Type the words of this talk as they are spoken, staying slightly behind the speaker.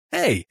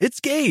Hey, it's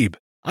Gabe.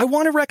 I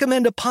want to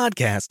recommend a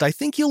podcast I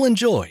think you'll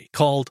enjoy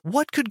called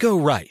What Could Go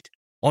Right.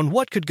 On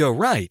What Could Go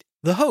Right,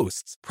 the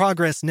hosts,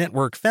 Progress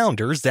Network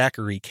founder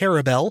Zachary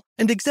Karabell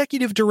and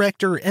executive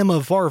director Emma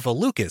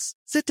Varva-Lucas,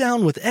 sit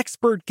down with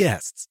expert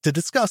guests to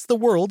discuss the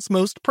world's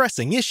most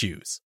pressing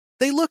issues.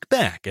 They look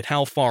back at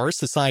how far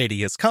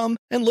society has come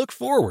and look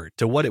forward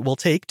to what it will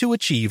take to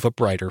achieve a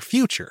brighter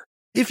future.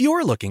 If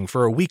you're looking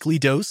for a weekly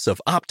dose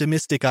of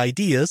optimistic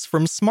ideas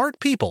from smart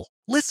people,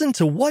 listen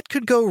to What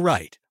Could Go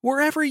Right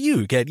wherever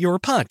you get your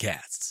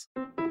podcasts.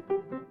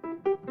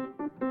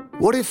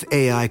 What if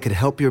AI could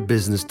help your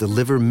business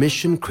deliver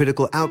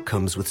mission-critical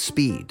outcomes with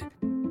speed?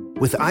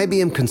 With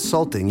IBM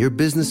Consulting, your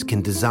business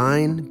can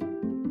design,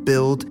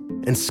 build,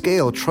 and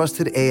scale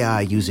trusted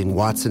AI using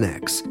Watson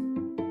X,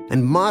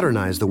 and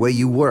modernize the way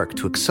you work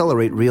to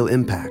accelerate real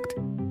impact.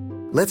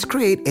 Let's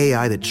create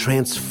AI that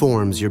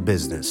transforms your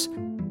business.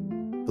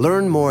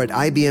 Learn more at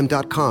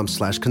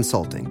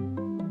ibm.com/consulting.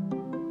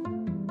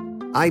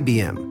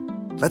 IBM.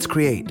 Let's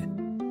create.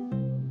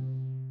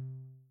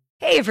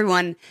 Hey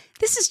everyone,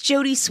 this is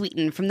Jodie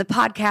Sweetin from the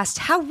podcast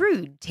How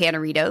Rude,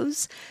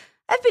 Tanneritos.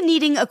 I've been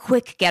needing a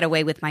quick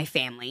getaway with my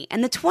family,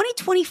 and the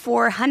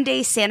 2024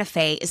 Hyundai Santa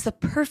Fe is the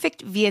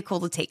perfect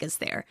vehicle to take us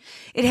there.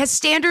 It has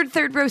standard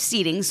third-row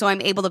seating, so I'm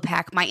able to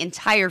pack my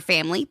entire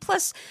family,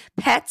 plus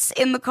pets,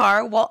 in the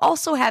car, while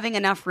also having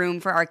enough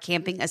room for our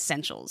camping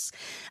essentials.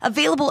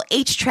 Available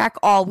H-Track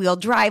all-wheel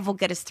drive will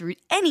get us through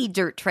any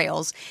dirt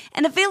trails,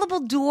 and available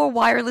dual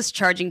wireless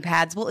charging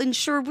pads will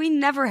ensure we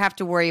never have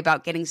to worry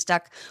about getting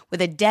stuck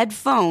with a dead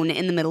phone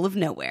in the middle of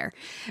nowhere.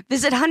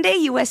 Visit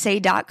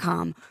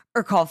HyundaiUSA.com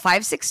or call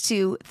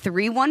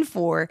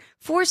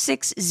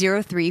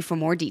 562-314-4603 for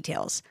more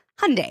details.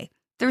 Hyundai,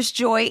 there's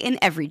joy in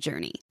every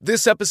journey.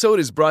 This episode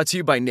is brought to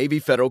you by Navy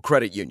Federal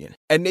Credit Union.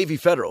 At Navy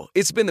Federal,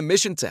 it's been the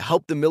mission to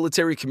help the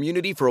military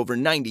community for over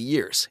 90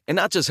 years. And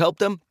not just help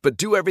them, but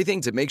do everything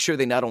to make sure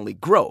they not only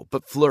grow,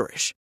 but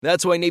flourish.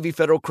 That's why Navy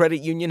Federal Credit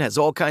Union has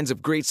all kinds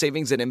of great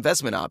savings and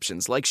investment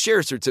options like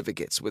share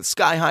certificates with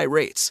sky-high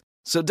rates.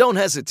 So don't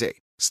hesitate.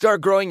 Start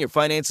growing your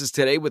finances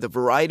today with a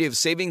variety of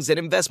savings and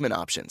investment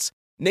options.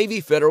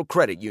 Navy Federal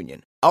Credit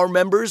Union. Our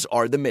members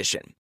are the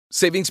mission.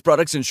 Savings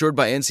products insured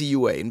by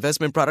NCUA.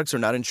 Investment products are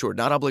not insured,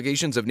 not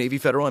obligations of Navy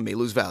Federal and may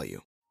lose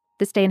value.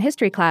 This Day in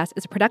History class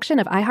is a production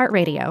of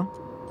iHeartRadio.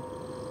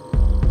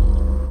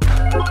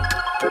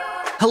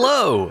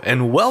 Hello,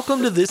 and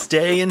welcome to This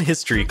Day in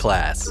History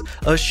class,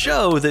 a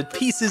show that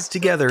pieces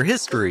together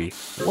history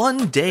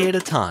one day at a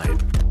time.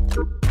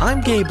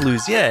 I'm Gabe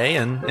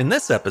Luzier, and in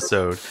this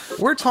episode,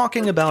 we're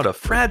talking about a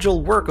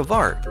fragile work of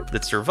art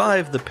that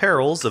survived the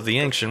perils of the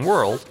ancient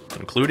world,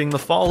 including the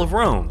fall of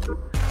Rome,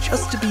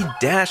 just to be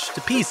dashed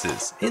to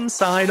pieces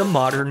inside a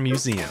modern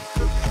museum.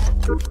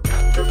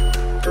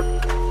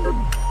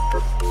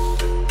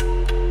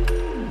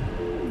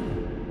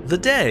 The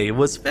day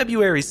was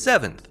February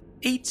 7th,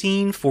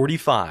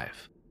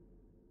 1845.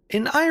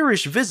 An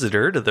Irish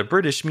visitor to the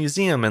British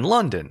Museum in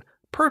London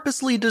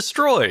purposely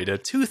destroyed a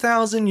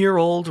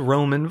 2,000-year-old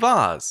Roman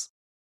vase.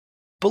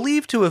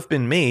 Believed to have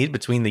been made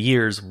between the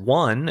years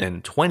 1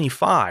 and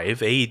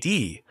 25 AD,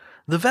 the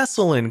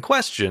vessel in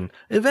question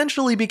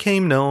eventually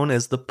became known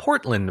as the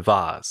Portland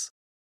vase.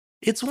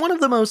 It's one of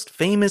the most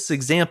famous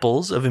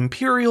examples of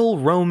Imperial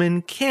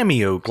Roman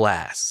cameo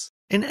glass,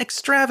 an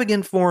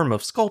extravagant form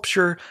of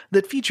sculpture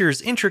that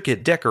features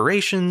intricate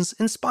decorations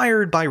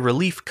inspired by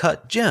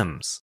relief-cut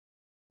gems.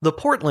 The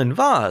Portland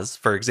vase,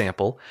 for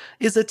example,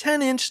 is a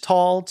 10-inch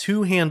tall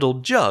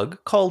two-handled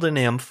jug called an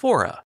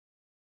amphora.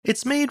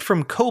 It's made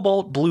from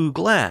cobalt blue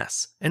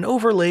glass and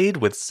overlaid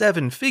with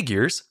 7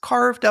 figures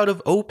carved out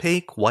of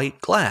opaque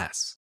white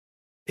glass.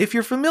 If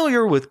you're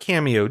familiar with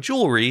cameo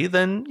jewelry,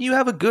 then you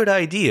have a good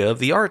idea of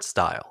the art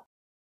style.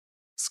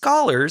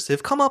 Scholars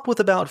have come up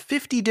with about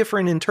 50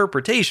 different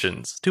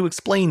interpretations to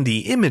explain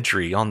the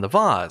imagery on the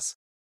vase,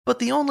 but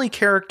the only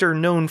character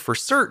known for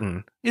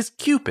certain is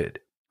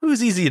Cupid,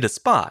 who's easy to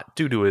spot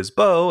due to his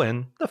bow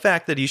and the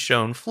fact that he's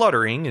shown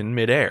fluttering in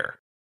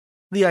midair.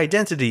 The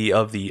identity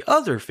of the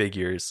other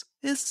figures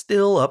is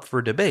still up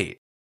for debate.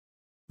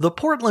 The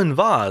Portland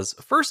vase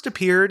first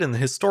appeared in the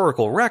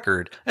historical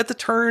record at the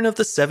turn of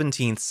the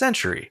 17th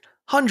century,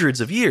 hundreds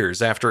of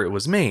years after it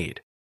was made.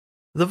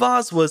 The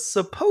vase was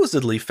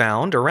supposedly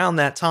found around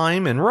that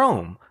time in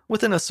Rome,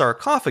 within a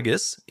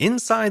sarcophagus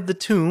inside the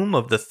tomb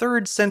of the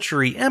 3rd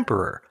century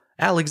emperor,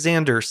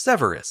 Alexander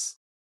Severus.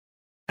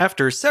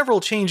 After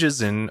several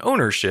changes in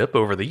ownership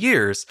over the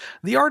years,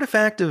 the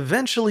artifact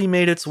eventually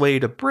made its way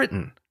to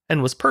Britain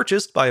and was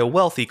purchased by a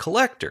wealthy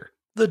collector,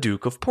 the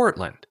Duke of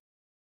Portland.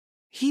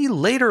 He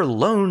later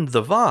loaned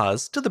the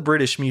vase to the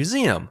British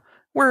Museum,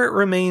 where it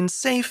remained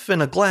safe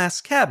in a glass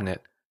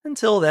cabinet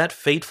until that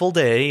fateful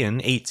day in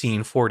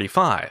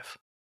 1845.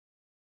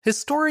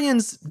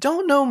 Historians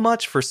don't know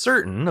much for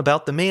certain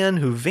about the man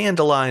who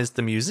vandalized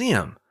the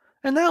museum,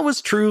 and that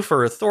was true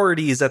for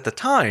authorities at the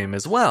time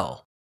as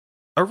well.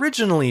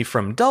 Originally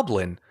from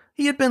Dublin,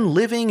 he had been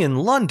living in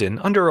London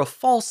under a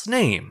false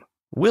name,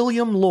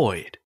 William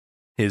Lloyd.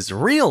 His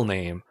real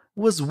name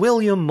was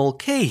William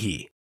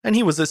Mulcahy, and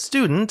he was a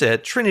student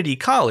at Trinity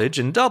College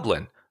in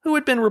Dublin who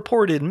had been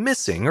reported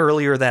missing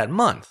earlier that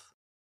month.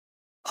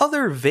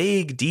 Other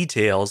vague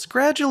details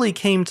gradually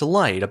came to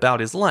light about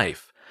his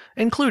life,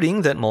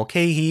 including that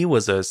Mulcahy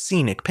was a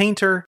scenic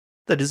painter,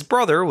 that his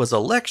brother was a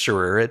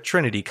lecturer at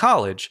Trinity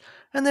College,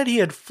 and that he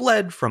had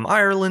fled from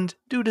Ireland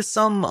due to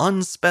some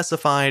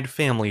unspecified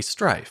family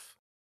strife.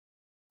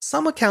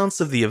 Some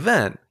accounts of the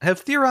event have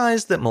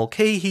theorized that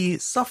Mulcahy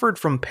suffered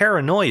from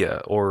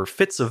paranoia or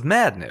fits of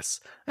madness,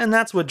 and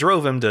that's what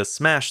drove him to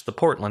smash the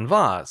Portland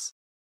vase.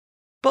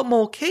 But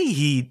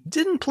Mulcahy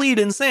didn't plead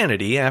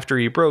insanity after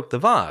he broke the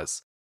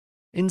vase.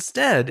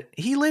 Instead,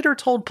 he later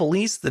told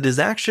police that his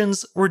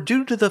actions were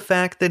due to the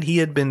fact that he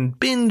had been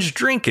binge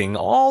drinking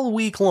all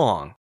week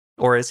long,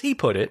 or as he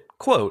put it,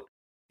 quote,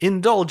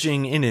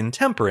 indulging in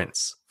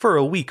intemperance for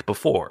a week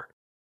before.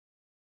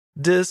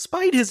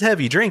 Despite his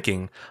heavy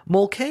drinking,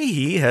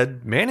 Mulcahy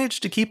had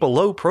managed to keep a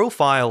low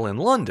profile in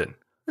London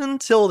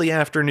until the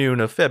afternoon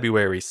of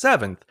February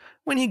 7th,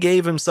 when he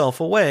gave himself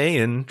away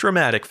in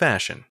dramatic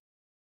fashion.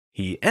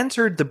 He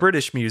entered the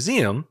British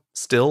Museum,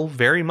 still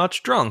very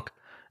much drunk,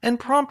 and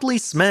promptly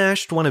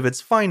smashed one of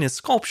its finest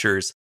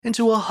sculptures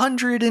into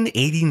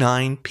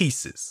 189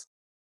 pieces.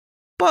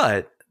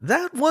 But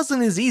that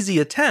wasn't as easy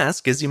a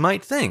task as you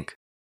might think.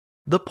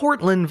 The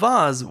Portland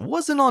vase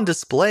wasn't on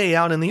display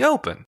out in the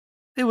open.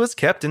 It was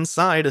kept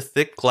inside a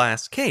thick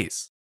glass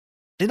case.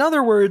 In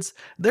other words,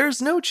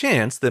 there's no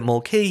chance that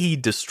Mulcahy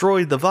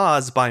destroyed the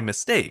vase by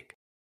mistake.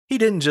 He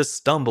didn't just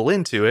stumble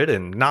into it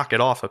and knock it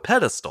off a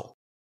pedestal.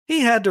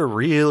 He had to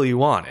really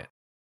want it.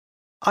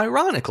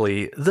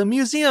 Ironically, the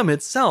museum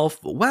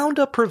itself wound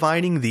up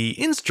providing the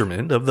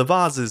instrument of the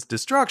vase's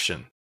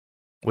destruction.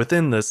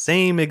 Within the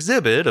same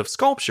exhibit of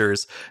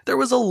sculptures, there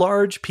was a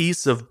large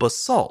piece of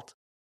basalt,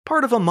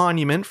 part of a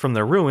monument from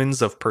the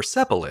ruins of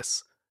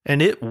Persepolis,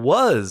 and it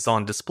was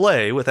on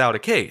display without a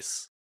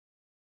case.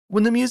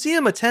 When the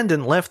museum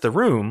attendant left the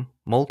room,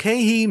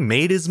 Mulcahy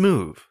made his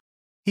move.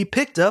 He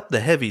picked up the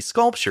heavy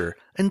sculpture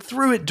and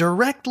threw it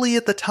directly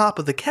at the top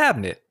of the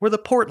cabinet where the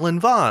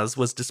Portland vase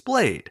was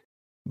displayed.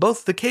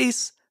 Both the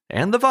case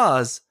and the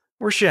vase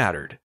were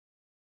shattered.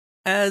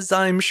 As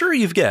I'm sure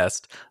you've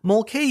guessed,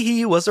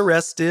 Mulcahy was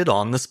arrested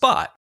on the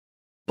spot.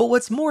 But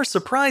what's more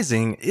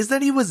surprising is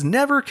that he was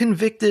never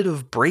convicted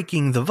of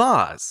breaking the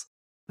vase.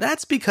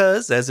 That's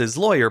because, as his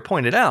lawyer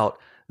pointed out,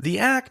 the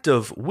act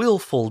of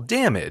willful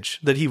damage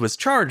that he was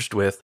charged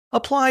with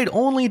applied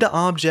only to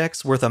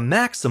objects worth a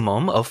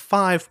maximum of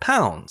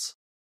 £5.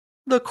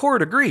 The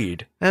court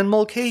agreed, and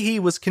Mulcahy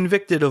was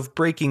convicted of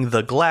breaking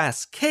the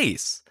glass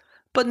case,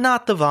 but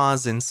not the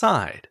vase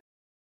inside.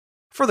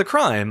 For the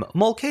crime,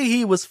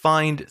 Mulcahy was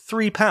fined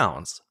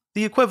 £3,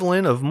 the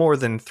equivalent of more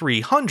than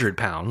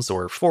 £300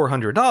 or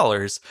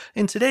 $400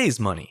 in today's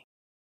money.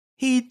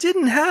 He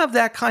didn't have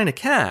that kind of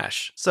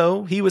cash,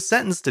 so he was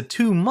sentenced to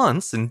 2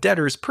 months in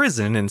debtor's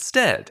prison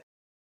instead.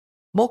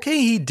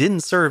 Mulcahy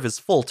didn't serve his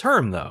full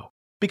term, though,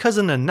 because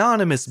an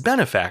anonymous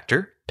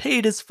benefactor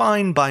paid his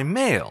fine by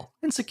mail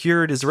and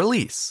secured his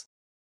release.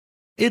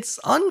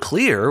 It's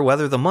unclear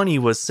whether the money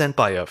was sent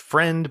by a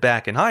friend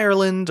back in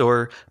Ireland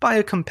or by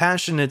a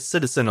compassionate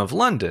citizen of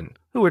London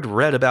who had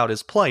read about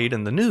his plight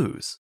in the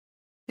news.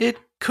 It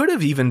could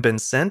have even been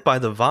sent by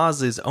the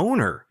vase's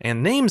owner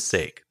and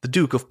namesake, the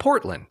Duke of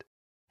Portland.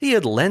 He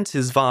had lent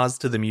his vase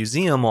to the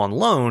museum on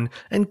loan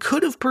and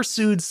could have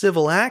pursued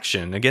civil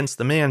action against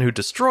the man who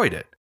destroyed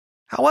it.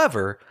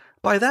 However,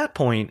 by that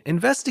point,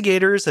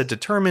 investigators had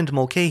determined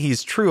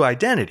Mulcahy's true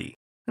identity,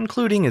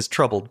 including his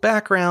troubled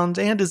background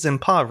and his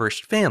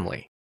impoverished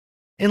family.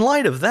 In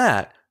light of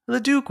that, the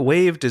Duke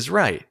waived his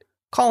right,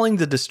 calling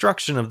the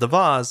destruction of the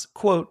vase,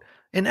 quote,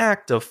 an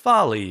act of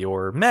folly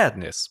or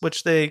madness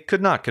which they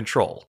could not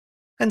control,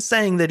 and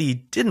saying that he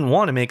didn't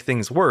want to make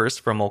things worse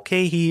for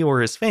Mulcahy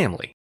or his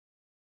family.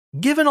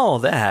 Given all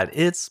that,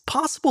 it's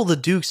possible the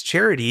Duke's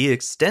charity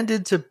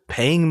extended to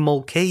paying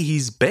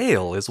Mulcahy's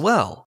bail as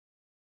well.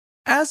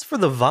 As for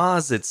the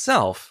vase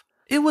itself,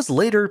 it was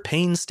later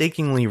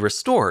painstakingly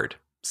restored,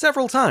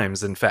 several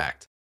times in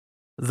fact.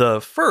 The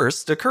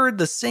first occurred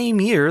the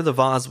same year the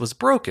vase was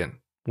broken,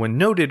 when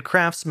noted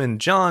craftsman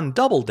John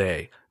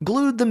Doubleday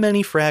glued the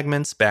many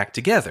fragments back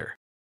together.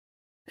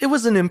 It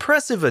was an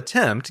impressive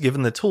attempt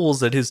given the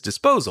tools at his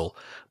disposal,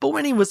 but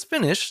when he was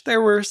finished,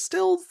 there were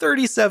still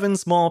 37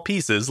 small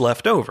pieces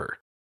left over.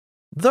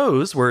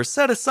 Those were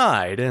set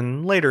aside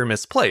and later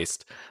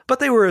misplaced, but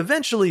they were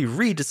eventually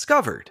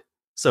rediscovered.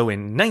 So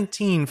in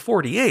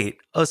 1948,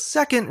 a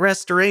second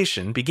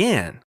restoration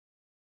began.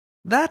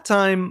 That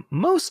time,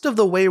 most of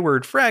the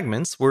wayward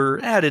fragments were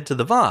added to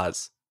the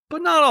vase,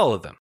 but not all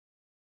of them.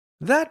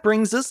 That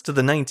brings us to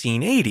the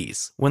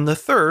 1980s, when the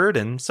third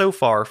and so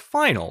far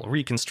final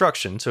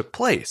reconstruction took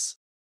place.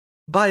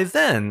 By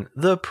then,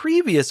 the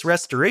previous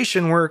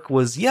restoration work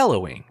was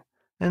yellowing,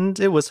 and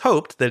it was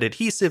hoped that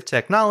adhesive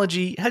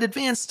technology had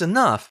advanced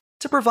enough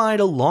to provide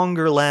a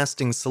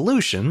longer-lasting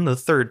solution the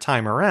third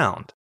time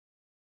around.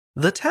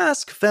 The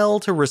task fell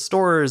to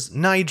restorers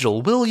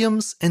Nigel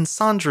Williams and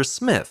Sandra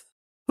Smith,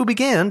 who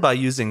began by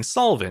using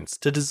solvents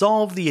to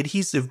dissolve the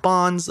adhesive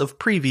bonds of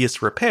previous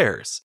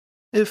repairs,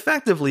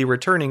 effectively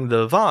returning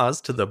the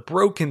vase to the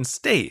broken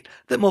state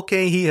that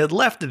Mulcahy had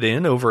left it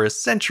in over a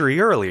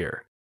century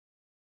earlier.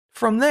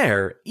 From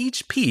there,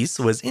 each piece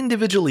was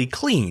individually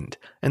cleaned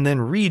and then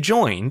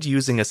rejoined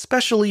using a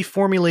specially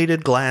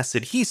formulated glass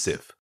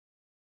adhesive.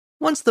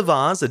 Once the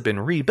vase had been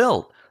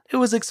rebuilt, it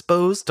was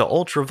exposed to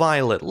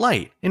ultraviolet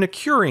light in a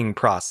curing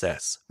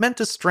process meant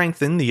to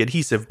strengthen the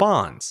adhesive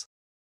bonds.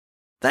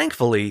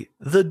 Thankfully,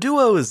 the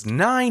duo's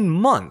 9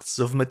 months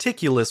of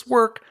meticulous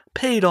work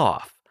paid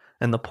off,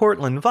 and the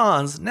portland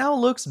vase now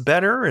looks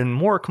better and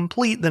more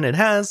complete than it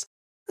has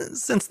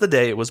since the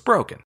day it was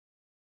broken.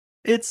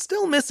 It's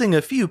still missing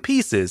a few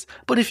pieces,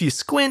 but if you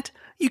squint,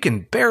 you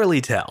can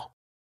barely tell.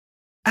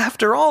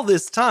 After all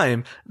this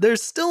time,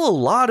 there's still a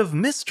lot of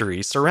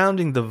mystery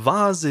surrounding the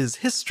vase's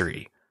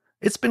history.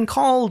 It's been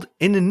called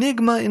an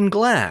enigma in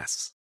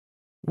glass.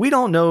 We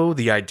don't know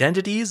the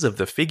identities of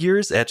the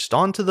figures etched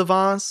onto the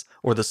vase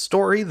or the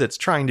story that's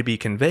trying to be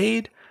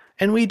conveyed,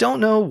 and we don't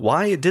know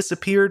why it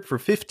disappeared for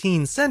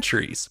 15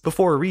 centuries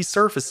before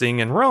resurfacing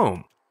in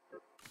Rome.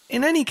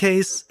 In any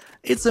case,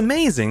 it's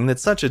amazing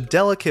that such a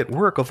delicate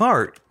work of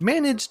art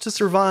managed to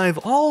survive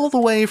all the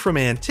way from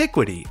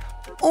antiquity,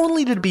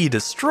 only to be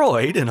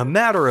destroyed in a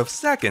matter of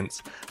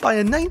seconds by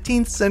a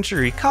 19th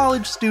century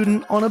college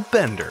student on a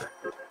bender.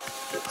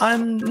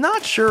 I'm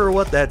not sure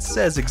what that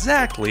says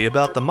exactly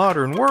about the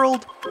modern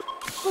world,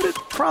 but it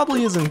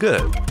probably isn't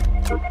good.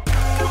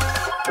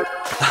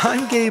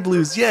 I'm Gabe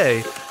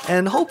Luzier,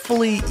 and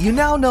hopefully you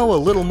now know a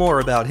little more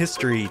about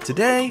history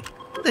today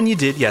than you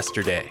did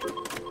yesterday.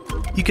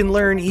 You can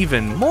learn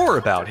even more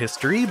about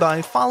history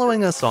by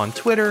following us on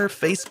Twitter,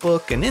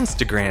 Facebook, and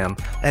Instagram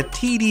at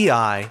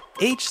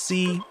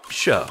TDIHC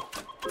Show.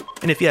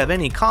 And if you have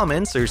any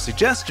comments or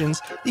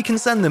suggestions, you can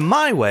send them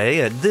my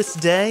way at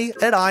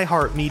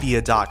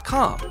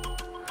thisday@iheartmedia.com.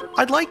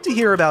 I'd like to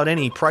hear about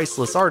any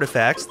priceless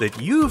artifacts that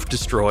you've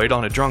destroyed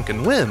on a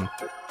drunken whim,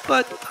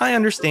 but I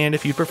understand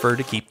if you prefer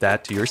to keep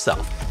that to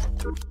yourself.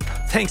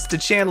 Thanks to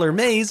Chandler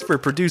Mays for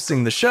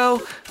producing the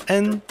show,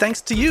 and thanks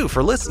to you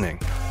for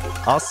listening.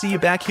 I'll see you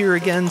back here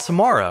again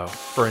tomorrow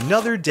for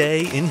another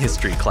day in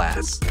history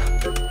class.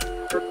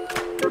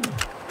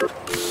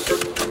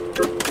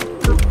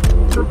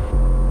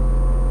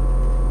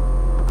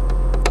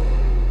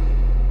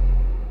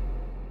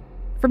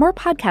 For more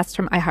podcasts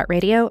from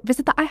iHeartRadio,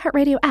 visit the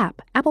iHeartRadio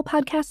app, Apple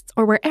Podcasts,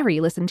 or wherever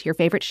you listen to your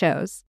favorite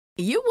shows.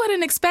 You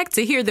wouldn't expect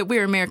to hear that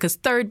we're America's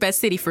 3rd best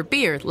city for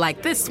beer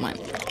like this one.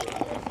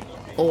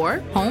 Or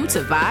home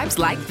to vibes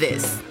like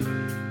this.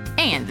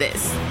 And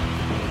this.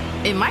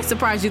 It might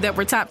surprise you that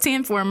we're top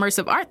 10 for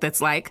immersive art that's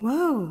like,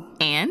 whoa.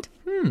 And,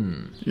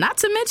 not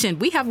to mention,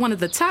 we have one of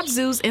the top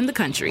zoos in the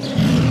country.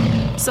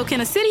 So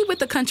can a city with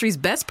the country's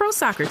best pro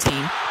soccer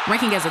team,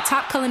 ranking as a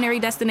top culinary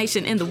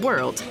destination in the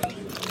world,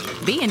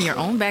 be in your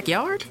own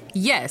backyard?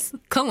 Yes,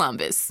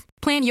 Columbus.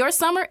 Plan your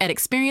summer at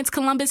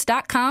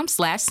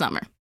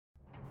experiencecolumbus.com/summer.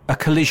 A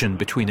collision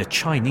between a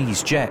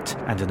Chinese jet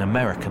and an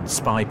American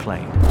spy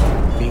plane.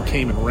 He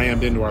came and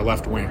rammed into our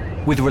left wing.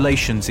 With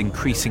relations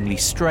increasingly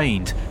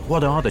strained,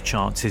 what are the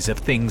chances of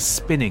things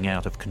spinning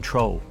out of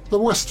control? The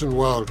Western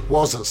world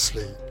was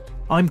asleep.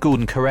 I'm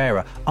Gordon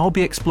Carrera. I'll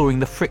be exploring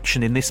the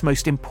friction in this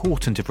most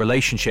important of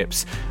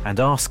relationships and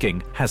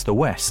asking, has the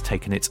West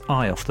taken its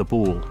eye off the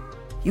ball?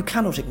 You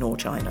cannot ignore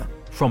China.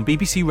 From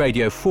BBC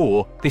Radio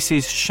 4, this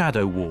is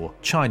Shadow War,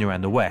 China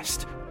and the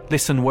West.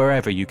 Listen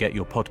wherever you get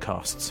your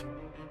podcasts.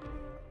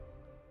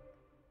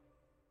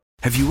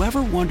 Have you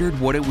ever wondered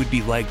what it would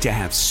be like to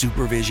have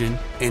supervision,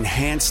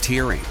 enhanced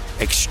hearing,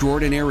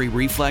 extraordinary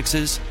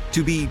reflexes,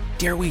 to be,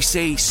 dare we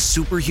say,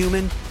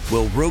 superhuman?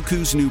 Well,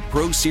 Roku's new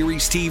Pro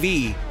Series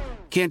TV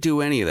can't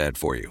do any of that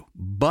for you.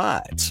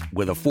 But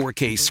with a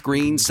 4K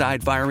screen,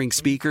 side-firing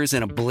speakers,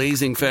 and a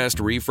blazing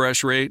fast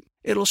refresh rate,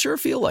 it'll sure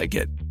feel like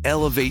it.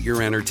 Elevate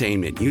your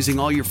entertainment using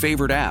all your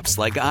favorite apps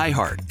like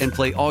iHeart and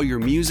play all your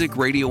music,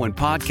 radio, and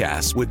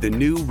podcasts with the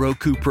new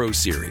Roku Pro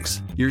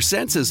Series. Your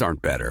senses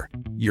aren't better.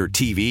 Your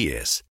TV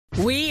is.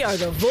 We are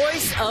the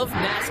voice of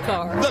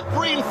NASCAR. The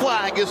green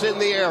flag is in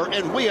the air,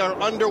 and we are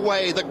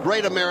underway. The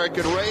Great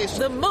American Race.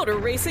 The Motor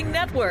Racing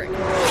Network.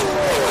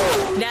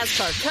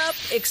 NASCAR Cup,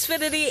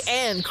 Xfinity,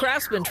 and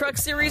Craftsman Truck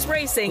Series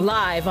Racing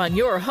live on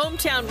your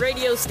hometown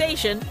radio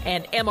station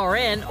and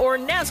MRN or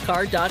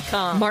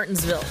NASCAR.com.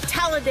 Martinsville,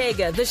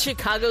 Talladega, the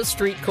Chicago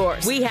Street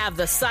Course. We have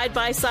the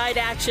side-by-side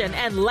action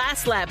and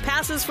last lap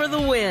passes for the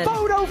win.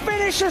 Photo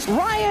finishes,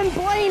 Ryan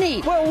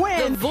Blaney will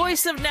win. The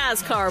voice of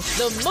NASCAR,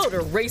 the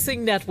Motor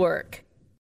Racing Network.